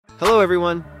Hello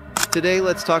everyone! Today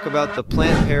let's talk about the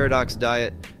plant paradox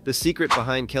diet, the secret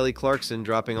behind Kelly Clarkson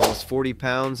dropping almost 40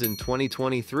 pounds in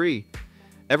 2023.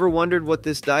 Ever wondered what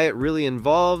this diet really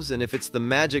involves and if it's the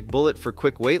magic bullet for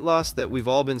quick weight loss that we've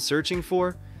all been searching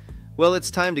for? Well,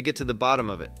 it's time to get to the bottom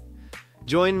of it.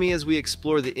 Join me as we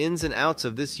explore the ins and outs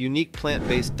of this unique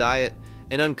plant-based diet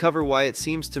and uncover why it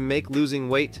seems to make losing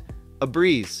weight a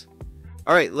breeze.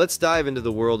 Alright, let's dive into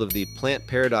the world of the plant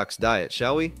paradox diet,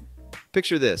 shall we?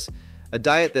 Picture this, a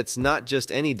diet that's not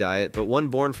just any diet, but one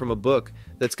born from a book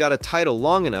that's got a title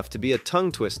long enough to be a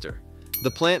tongue twister.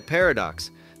 The Plant Paradox,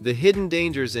 the hidden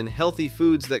dangers in healthy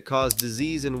foods that cause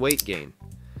disease and weight gain.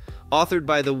 Authored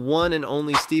by the one and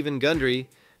only Stephen Gundry,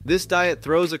 this diet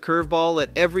throws a curveball at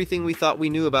everything we thought we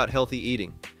knew about healthy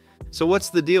eating. So what's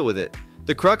the deal with it?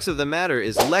 The crux of the matter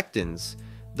is lectins,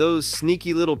 those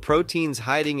sneaky little proteins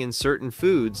hiding in certain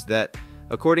foods that,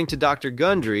 according to Dr.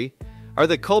 Gundry, are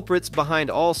the culprits behind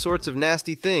all sorts of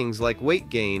nasty things like weight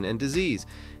gain and disease.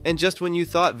 And just when you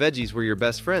thought veggies were your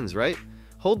best friends, right?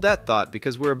 Hold that thought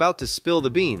because we're about to spill the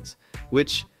beans,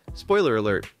 which, spoiler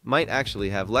alert, might actually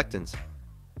have lectins.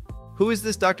 Who is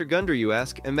this Dr. Gundry, you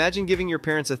ask? Imagine giving your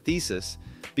parents a thesis,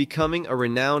 becoming a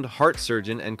renowned heart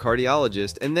surgeon and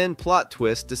cardiologist, and then plot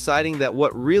twist deciding that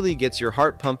what really gets your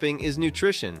heart pumping is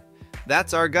nutrition.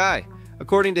 That's our guy.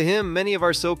 According to him, many of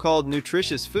our so-called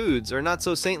nutritious foods are not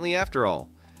so saintly after all.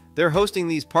 They're hosting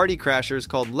these party crashers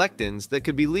called lectins that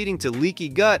could be leading to leaky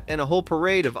gut and a whole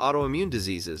parade of autoimmune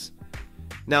diseases.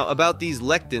 Now, about these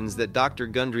lectins that Dr.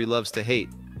 Gundry loves to hate.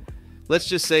 Let's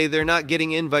just say they're not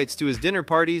getting invites to his dinner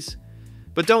parties.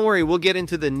 But don't worry, we'll get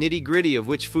into the nitty-gritty of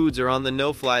which foods are on the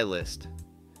no-fly list.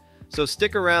 So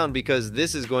stick around because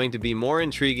this is going to be more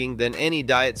intriguing than any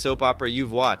diet soap opera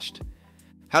you've watched.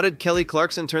 How did Kelly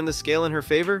Clarkson turn the scale in her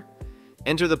favor?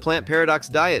 Enter the Plant Paradox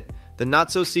diet, the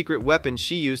not-so-secret weapon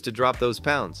she used to drop those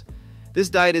pounds. This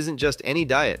diet isn't just any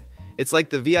diet. It's like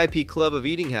the VIP club of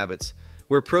eating habits,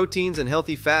 where proteins and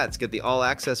healthy fats get the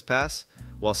all-access pass,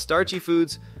 while starchy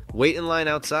foods wait in line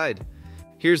outside.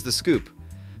 Here's the scoop.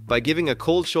 By giving a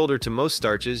cold shoulder to most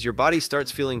starches, your body starts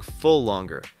feeling full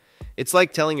longer. It's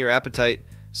like telling your appetite,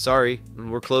 sorry,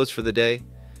 we're closed for the day.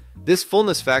 This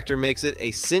fullness factor makes it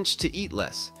a cinch to eat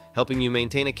less, helping you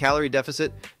maintain a calorie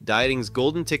deficit, dieting's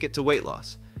golden ticket to weight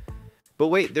loss. But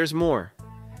wait, there's more.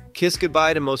 Kiss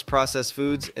goodbye to most processed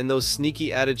foods and those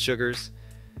sneaky added sugars.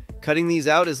 Cutting these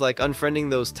out is like unfriending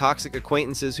those toxic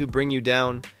acquaintances who bring you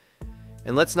down.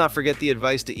 And let's not forget the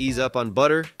advice to ease up on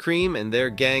butter, cream, and their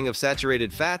gang of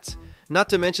saturated fats, not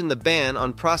to mention the ban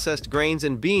on processed grains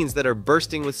and beans that are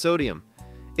bursting with sodium.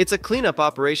 It's a cleanup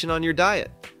operation on your diet.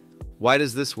 Why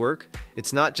does this work?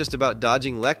 It's not just about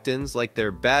dodging lectins like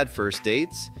they're bad first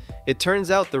dates. It turns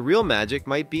out the real magic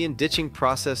might be in ditching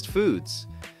processed foods.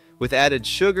 With added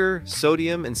sugar,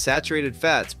 sodium, and saturated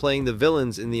fats playing the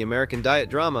villains in the American diet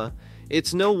drama,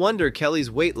 it's no wonder Kelly's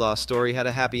weight loss story had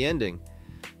a happy ending.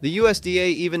 The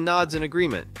USDA even nods in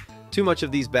agreement. Too much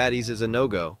of these baddies is a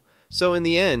no-go. So in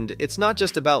the end, it's not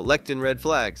just about lectin red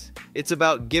flags. It's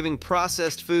about giving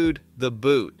processed food the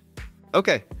boot.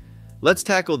 Okay, let's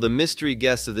tackle the mystery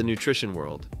guest of the nutrition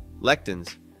world,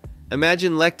 lectins.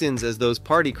 Imagine lectins as those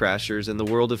party crashers in the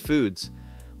world of foods,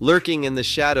 lurking in the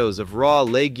shadows of raw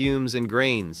legumes and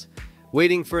grains,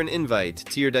 waiting for an invite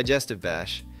to your digestive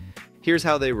bash. Here's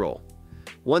how they roll.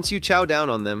 Once you chow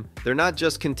down on them, they're not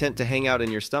just content to hang out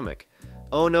in your stomach.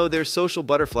 Oh no, they're social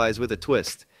butterflies with a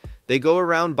twist. They go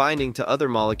around binding to other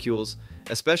molecules,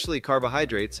 especially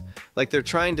carbohydrates, like they're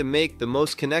trying to make the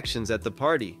most connections at the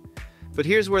party. But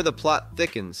here's where the plot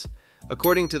thickens.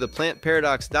 According to the Plant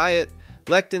Paradox diet,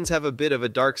 lectins have a bit of a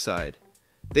dark side.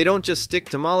 They don't just stick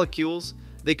to molecules,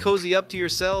 they cozy up to your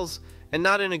cells, and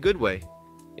not in a good way.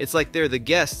 It's like they're the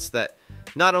guests that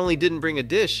not only didn't bring a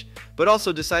dish, but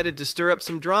also decided to stir up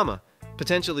some drama,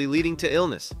 potentially leading to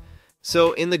illness.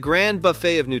 So in the grand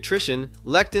buffet of nutrition,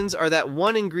 lectins are that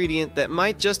one ingredient that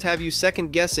might just have you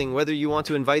second guessing whether you want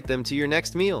to invite them to your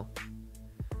next meal.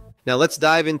 Now let's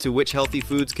dive into which healthy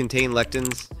foods contain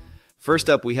lectins.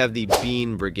 First up, we have the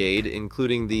bean brigade,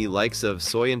 including the likes of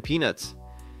soy and peanuts.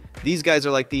 These guys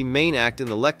are like the main act in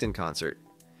the lectin concert.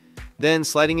 Then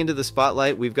sliding into the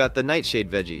spotlight, we've got the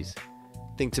nightshade veggies.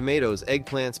 Think tomatoes,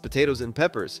 eggplants, potatoes, and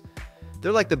peppers.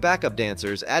 They're like the backup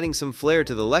dancers, adding some flair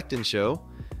to the lectin show.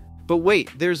 But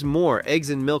wait, there's more. Eggs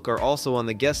and milk are also on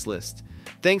the guest list,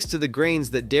 thanks to the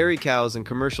grains that dairy cows and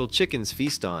commercial chickens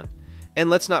feast on. And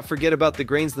let's not forget about the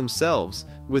grains themselves,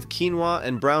 with quinoa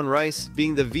and brown rice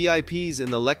being the VIPs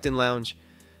in the lectin lounge.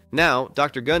 Now,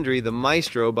 Dr. Gundry, the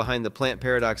maestro behind the Plant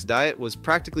Paradox diet, was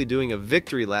practically doing a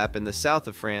victory lap in the south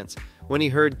of France when he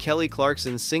heard Kelly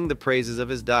Clarkson sing the praises of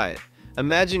his diet.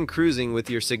 Imagine cruising with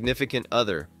your significant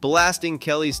other, blasting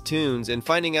Kelly's tunes and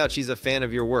finding out she's a fan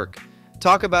of your work.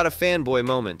 Talk about a fanboy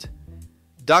moment.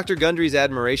 Dr. Gundry's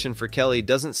admiration for Kelly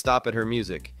doesn't stop at her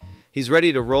music. He's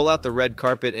ready to roll out the red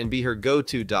carpet and be her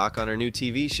go-to doc on her new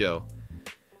TV show.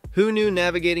 Who knew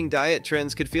navigating diet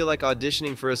trends could feel like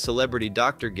auditioning for a celebrity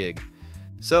doctor gig?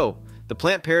 So, the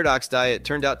Plant Paradox diet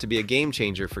turned out to be a game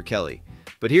changer for Kelly.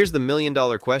 But here's the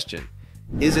million-dollar question.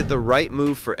 Is it the right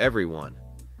move for everyone?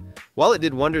 While it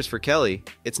did wonders for Kelly,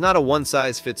 it's not a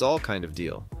one-size-fits-all kind of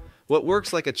deal. What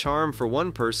works like a charm for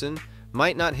one person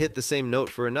might not hit the same note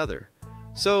for another.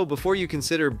 So, before you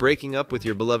consider breaking up with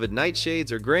your beloved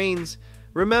nightshades or grains,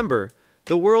 remember,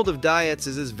 the world of diets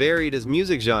is as varied as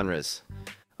music genres.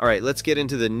 Alright, let's get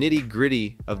into the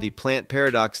nitty-gritty of the Plant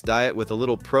Paradox diet with a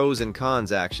little pros and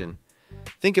cons action.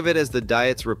 Think of it as the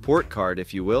diet's report card,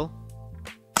 if you will.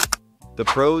 The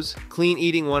pros: Clean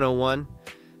Eating 101.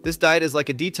 This diet is like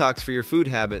a detox for your food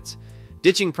habits.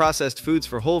 Ditching processed foods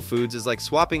for whole foods is like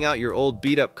swapping out your old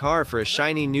beat-up car for a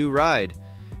shiny new ride.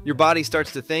 Your body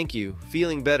starts to thank you,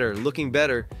 feeling better, looking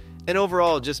better, and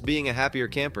overall just being a happier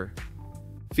camper.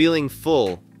 Feeling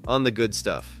full on the good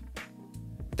stuff.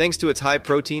 Thanks to its high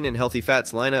protein and healthy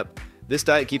fats lineup, this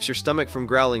diet keeps your stomach from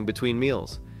growling between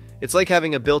meals. It's like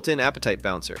having a built-in appetite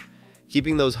bouncer,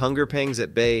 keeping those hunger pangs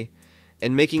at bay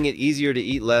and making it easier to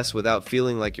eat less without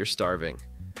feeling like you're starving.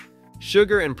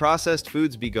 Sugar and processed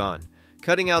foods be gone.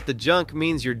 Cutting out the junk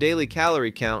means your daily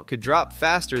calorie count could drop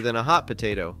faster than a hot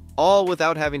potato, all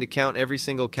without having to count every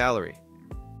single calorie.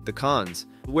 The cons.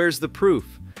 Where's the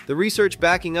proof? The research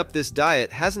backing up this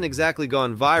diet hasn't exactly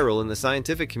gone viral in the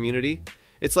scientific community.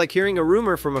 It's like hearing a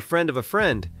rumor from a friend of a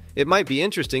friend. It might be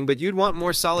interesting, but you'd want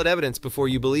more solid evidence before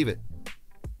you believe it.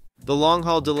 The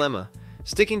long-haul dilemma.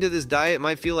 Sticking to this diet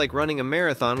might feel like running a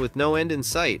marathon with no end in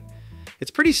sight.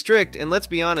 It's pretty strict, and let's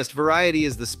be honest, variety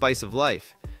is the spice of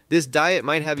life. This diet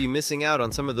might have you missing out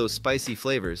on some of those spicy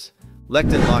flavors.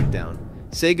 Lectin lockdown.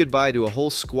 Say goodbye to a whole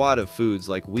squad of foods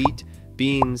like wheat,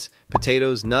 beans,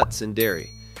 potatoes, nuts, and dairy.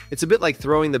 It's a bit like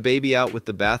throwing the baby out with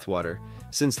the bathwater,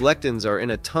 since lectins are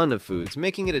in a ton of foods,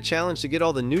 making it a challenge to get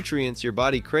all the nutrients your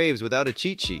body craves without a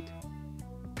cheat sheet.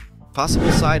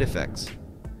 Possible side effects.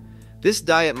 This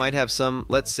diet might have some,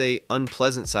 let's say,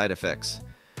 unpleasant side effects.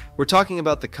 We're talking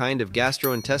about the kind of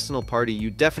gastrointestinal party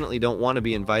you definitely don't want to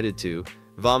be invited to.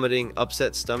 Vomiting,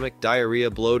 upset stomach, diarrhea,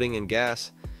 bloating, and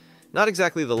gas. Not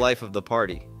exactly the life of the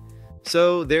party.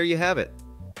 So there you have it.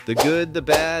 The good, the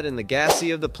bad, and the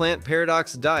gassy of the Plant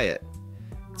Paradox diet.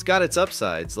 It's got its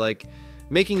upsides, like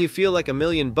making you feel like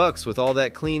 $1,000,000 with all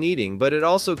that clean eating, but it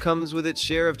also comes with its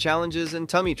share of challenges and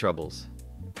tummy troubles.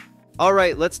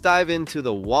 Alright, let's dive into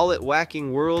the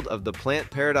wallet-whacking world of the Plant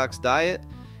Paradox diet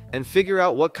and figure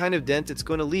out what kind of dent it's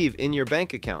going to leave in your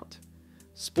bank account.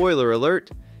 Spoiler alert,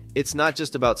 it's not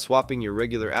just about swapping your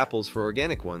regular apples for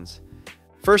organic ones.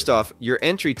 First off, your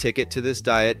entry ticket to this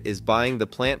diet is buying the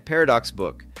Plant Paradox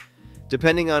book.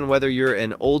 Depending on whether you're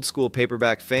an old-school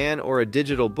paperback fan or a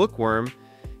digital bookworm,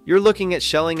 you're looking at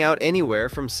shelling out anywhere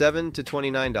from $7 to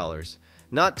 $29.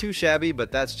 Not too shabby,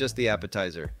 but that's just the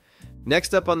appetizer.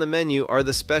 Next up on the menu are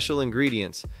the special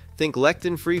ingredients. Think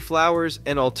lectin-free flours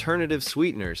and alternative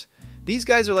sweeteners. These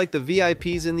guys are like the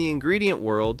VIPs in the ingredient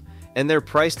world, and they're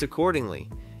priced accordingly.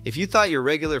 If you thought your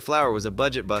regular flour was a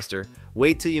budget buster,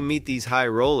 wait till you meet these high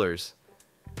rollers.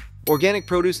 Organic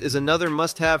produce is another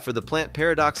must-have for the Plant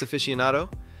Paradox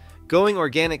aficionado. Going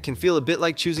organic can feel a bit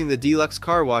like choosing the deluxe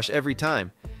car wash every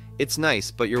time. It's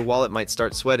nice, but your wallet might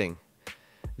start sweating.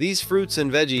 These fruits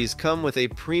and veggies come with a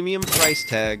premium price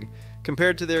tag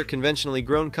compared to their conventionally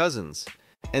grown cousins.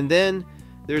 And then,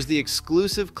 there's the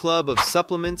exclusive club of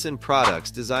supplements and products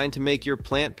designed to make your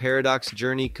Plant Paradox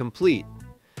journey complete.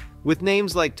 With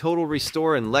names like Total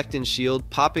Restore and Lectin Shield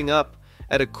popping up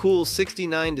at a cool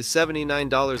 $69 to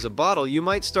 $79 a bottle, you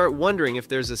might start wondering if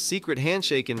there's a secret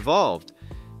handshake involved.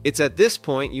 It's at this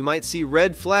point you might see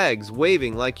red flags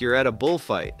waving like you're at a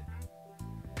bullfight.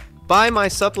 Buy my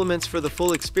supplements for the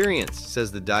full experience,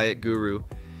 says the diet guru,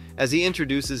 as he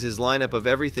introduces his lineup of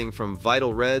everything from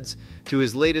Vital Reds to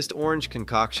his latest orange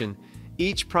concoction,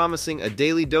 each promising a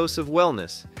daily dose of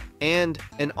wellness and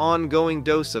an ongoing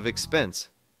dose of expense.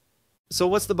 So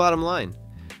what's the bottom line?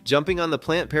 Jumping on the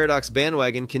Plant Paradox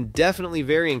bandwagon can definitely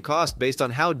vary in cost based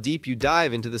on how deep you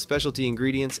dive into the specialty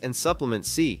ingredients and supplements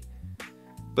see.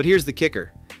 But here's the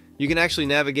kicker. You can actually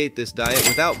navigate this diet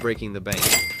without breaking the bank.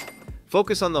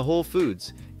 Focus on the whole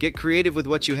foods, get creative with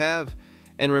what you have,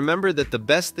 and remember that the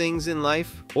best things in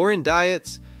life, or in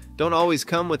diets, don't always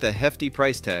come with a hefty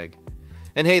price tag.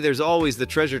 And hey, there's always the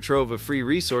treasure trove of free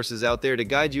resources out there to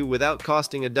guide you without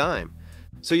costing a dime.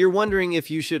 So you're wondering if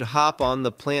you should hop on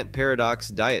the plant paradox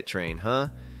diet train, huh?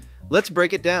 Let's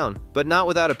break it down, but not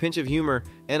without a pinch of humor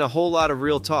and a whole lot of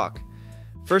real talk.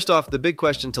 First off, the big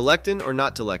question, to lectin or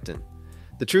not to lectin?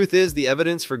 The truth is, the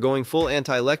evidence for going full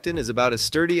anti-lectin is about as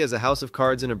sturdy as a house of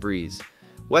cards in a breeze.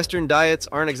 Western diets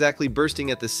aren't exactly bursting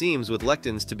at the seams with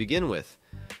lectins to begin with.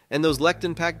 And those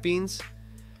lectin-packed beans?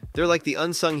 They're like the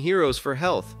unsung heroes for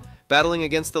health, battling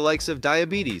against the likes of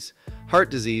diabetes,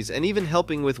 heart disease, and even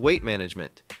helping with weight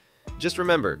management. Just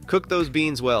remember, cook those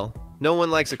beans well. No one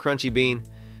likes a crunchy bean.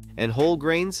 And whole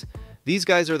grains? These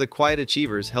guys are the quiet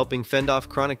achievers, helping fend off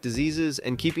chronic diseases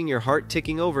and keeping your heart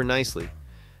ticking over nicely.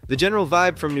 The general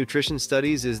vibe from nutrition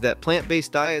studies is that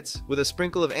plant-based diets with a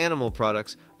sprinkle of animal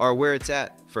products are where it's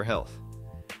at for health.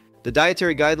 The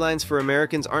dietary guidelines for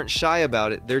Americans aren't shy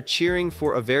about it. They're cheering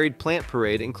for a varied plant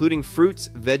parade, including fruits,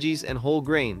 veggies, and whole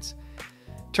grains.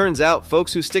 Turns out,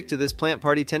 folks who stick to this plant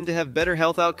party tend to have better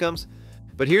health outcomes.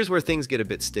 But here's where things get a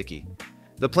bit sticky.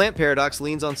 The plant paradox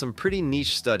leans on some pretty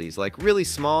niche studies, like really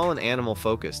small and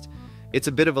animal-focused. It's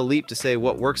a bit of a leap to say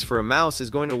what works for a mouse is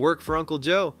going to work for Uncle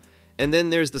Joe. And then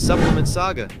there's the supplement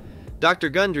saga. Dr.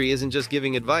 Gundry isn't just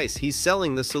giving advice, he's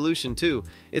selling the solution too.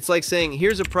 It's like saying,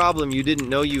 here's a problem you didn't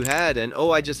know you had, and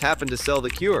oh, I just happened to sell the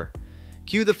cure.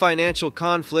 Cue the financial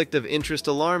conflict of interest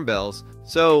alarm bells.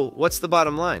 So, what's the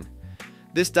bottom line?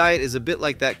 This diet is a bit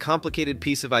like that complicated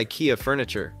piece of IKEA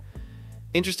furniture.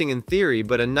 Interesting in theory,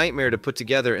 but a nightmare to put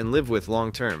together and live with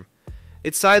long term.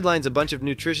 It sidelines a bunch of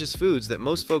nutritious foods that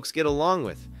most folks get along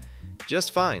with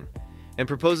just fine, and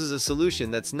proposes a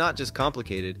solution that's not just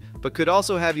complicated, but could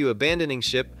also have you abandoning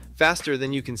ship faster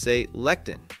than you can say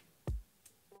lectin.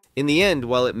 In the end,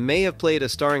 while it may have played a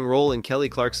starring role in Kelly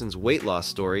Clarkson's weight loss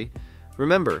story,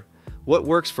 remember, what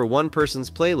works for one person's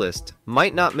playlist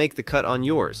might not make the cut on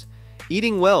yours.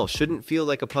 Eating well shouldn't feel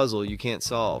like a puzzle you can't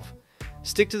solve.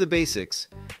 Stick to the basics,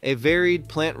 a varied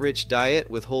plant-rich diet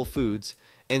with whole foods,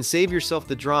 and save yourself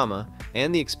the drama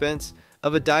and the expense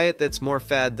of a diet that's more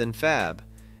fad than fab.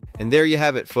 And there you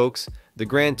have it, folks, the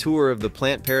grand tour of the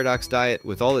plant paradox diet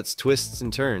with all its twists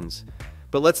and turns.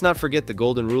 But let's not forget the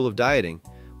golden rule of dieting.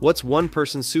 What's one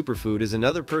person's superfood is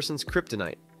another person's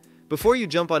kryptonite. Before you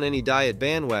jump on any diet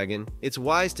bandwagon, it's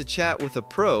wise to chat with a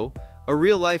pro, a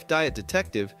real-life diet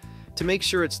detective, to make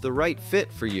sure it's the right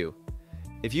fit for you.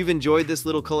 If you've enjoyed this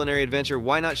little culinary adventure,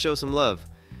 why not show some love?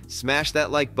 Smash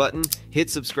that like button, hit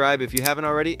subscribe if you haven't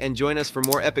already, and join us for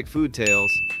more epic food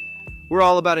tales. We're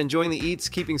all about enjoying the eats,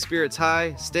 keeping spirits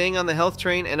high, staying on the health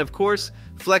train, and of course,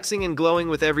 flexing and glowing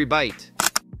with every bite.